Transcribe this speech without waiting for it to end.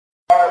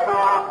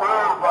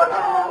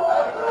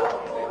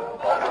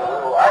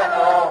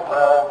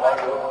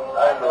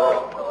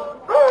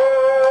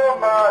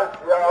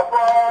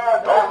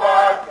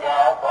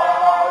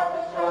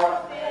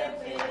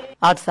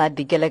Outside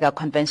the Gallagher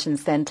Convention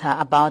Centre,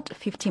 about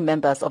 50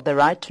 members of the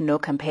Right to Know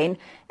campaign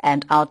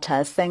and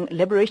outers sang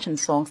liberation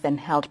songs and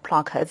held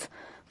placards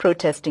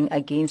protesting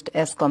against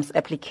Eskom's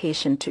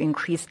application to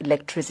increase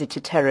electricity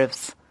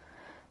tariffs.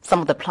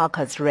 Some of the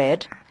placards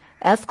read,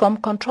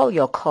 "Eskom, control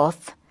your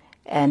costs,"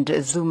 and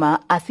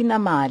 "Zuma asina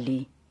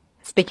mali."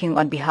 Speaking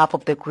on behalf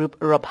of the group,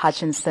 Rob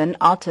Hutchinson,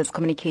 Outers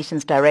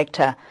Communications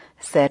Director,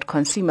 said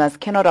consumers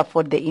cannot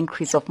afford the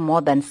increase of more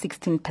than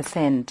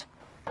 16%.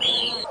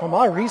 From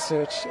our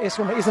research,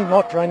 Eskom isn't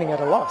not running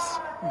at a loss.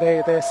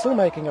 They're still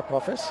making a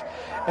profit,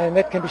 and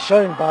that can be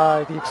shown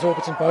by the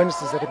exorbitant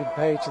bonuses that have been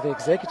paid to the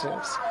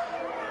executives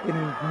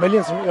in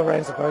millions of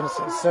rands of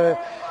bonuses. So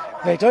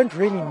they don't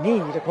really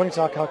need, according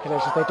to our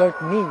calculations, they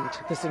don't need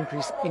this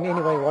increase in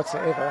any way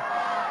whatsoever.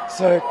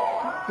 So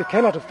it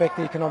cannot affect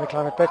the economic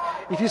climate. But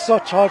if you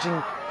start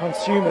charging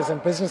consumers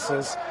and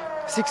businesses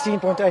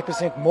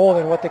 16.8% more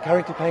than what they're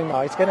currently paying now,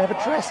 it's going to have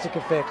a drastic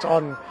effect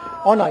on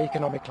our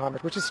economic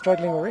climate, which is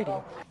struggling already.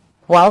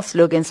 While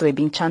slogans were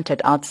being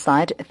chanted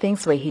outside,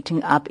 things were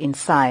heating up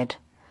inside.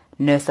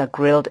 NERSA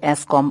grilled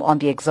Eskom on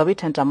the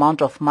exorbitant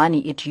amount of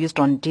money it used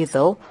on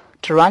diesel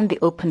to run the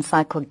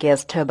open-cycle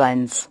gas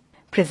turbines.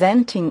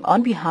 Presenting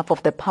on behalf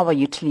of the power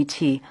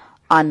utility,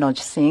 Arnoj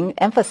Singh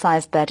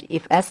emphasized that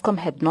if Eskom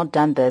had not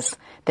done this,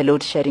 the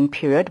load-shedding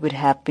period would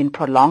have been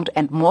prolonged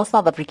and more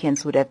South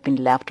Africans would have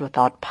been left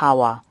without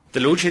power. The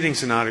load-shedding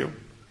scenario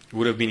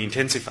would have been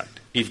intensified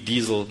if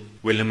diesel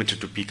were limited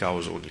to peak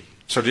hours only.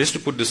 So just to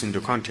put this into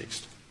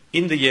context,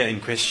 in the year in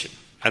question,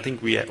 I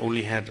think we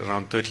only had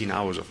around 13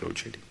 hours of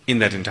load-shedding in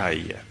that entire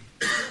year.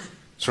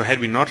 So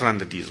had we not run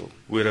the diesel,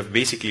 we would have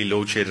basically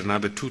load-shedded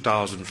another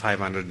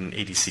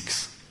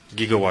 2,586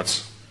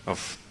 gigawatts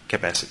of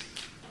capacity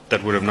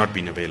that would have not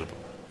been available,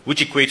 which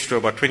equates to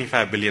about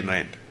 25 billion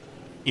rand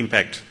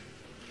impact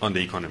on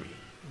the economy.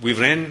 We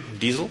ran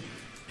diesel,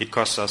 it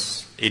costs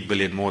us 8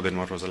 billion more than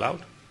what was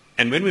allowed.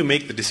 And when we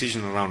make the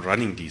decision around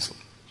running diesel,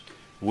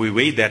 we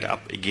weigh that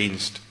up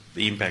against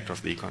the impact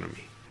of the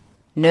economy.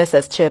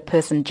 NERSA's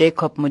chairperson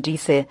Jacob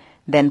Modise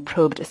then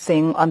probed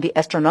Singh on the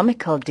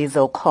astronomical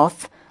diesel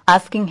costs,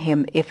 asking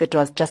him if it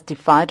was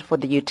justified for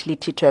the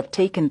utility to have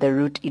taken the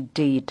route it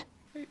did.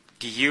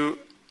 Do you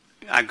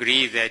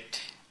agree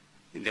that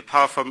the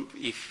power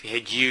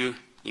had you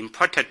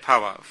imported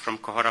power from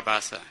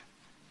Kohorabasa,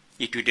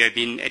 it would have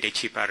been at a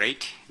cheaper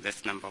rate?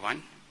 That's number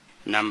one.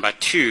 Number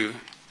two,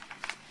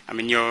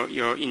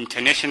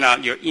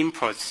 your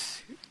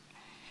imports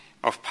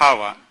of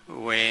power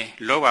were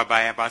lower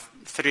by about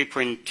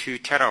 3.2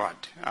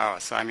 terawatt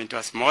hours. So it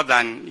was more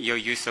than your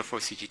use of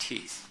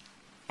OCGTs.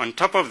 On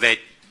top of that,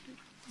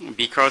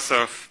 because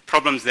of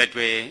problems that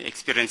were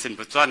experienced in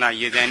Botswana,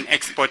 you then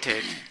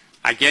exported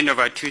again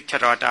over 2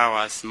 terawatt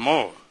hours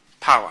more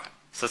power.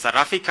 So South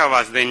Africa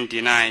was then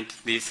denied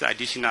this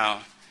additional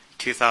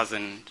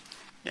 2,000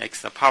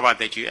 extra power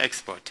that you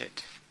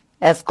exported.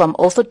 Eskom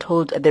also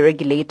told the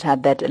regulator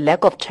that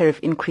lack of tariff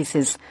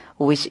increases,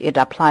 which it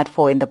applied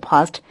for in the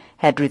past,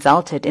 had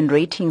resulted in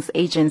ratings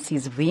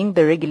agencies viewing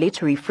the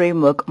regulatory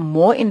framework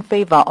more in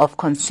favor of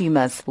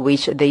consumers,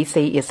 which they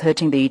say is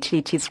hurting the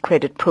utility's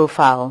credit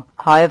profile.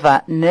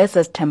 However,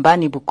 NERSA's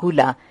Thembani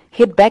Bukula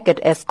hit back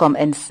at Eskom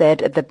and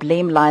said the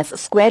blame lies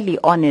squarely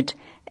on it,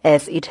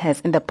 as it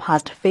has in the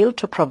past failed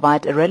to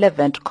provide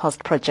relevant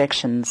cost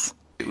projections.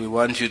 We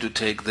want you to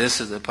take this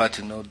as a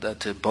party note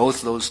that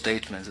both those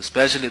statements,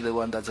 especially the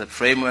one that the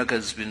framework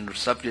has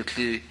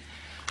recently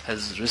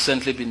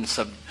been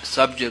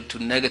subject to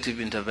negative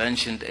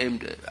intervention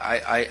aimed.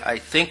 I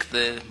think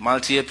the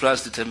multi-year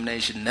price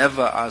determination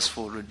never asked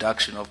for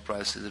reduction of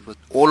prices. It was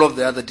all of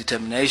the other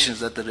determinations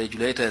that the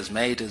regulator has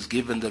made has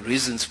given the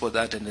reasons for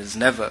that and has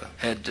never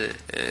had,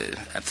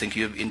 I think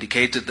you have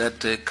indicated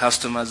that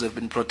customers have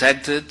been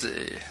protected.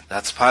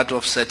 That's part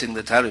of setting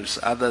the tariffs.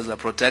 Others are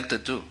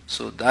protected too.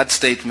 So that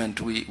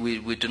statement,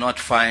 we do not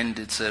find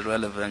its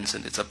relevance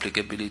and its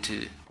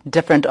applicability.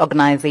 Different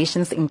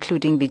organizations,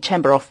 including the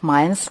Chamber of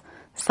Mines,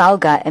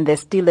 SALGA and the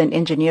Steel and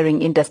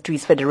Engineering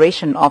Industries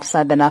Federation of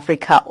Southern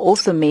Africa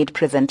also made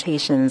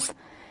presentations.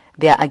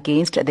 They are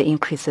against the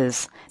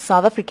increases.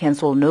 South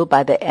Africans will know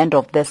by the end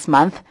of this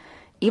month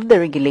if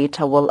the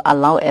regulator will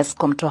allow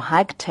Eskom to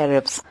hike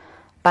tariffs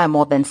by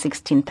more than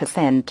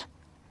 16%.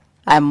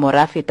 I'm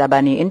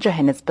MorafeTabane in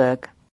Johannesburg.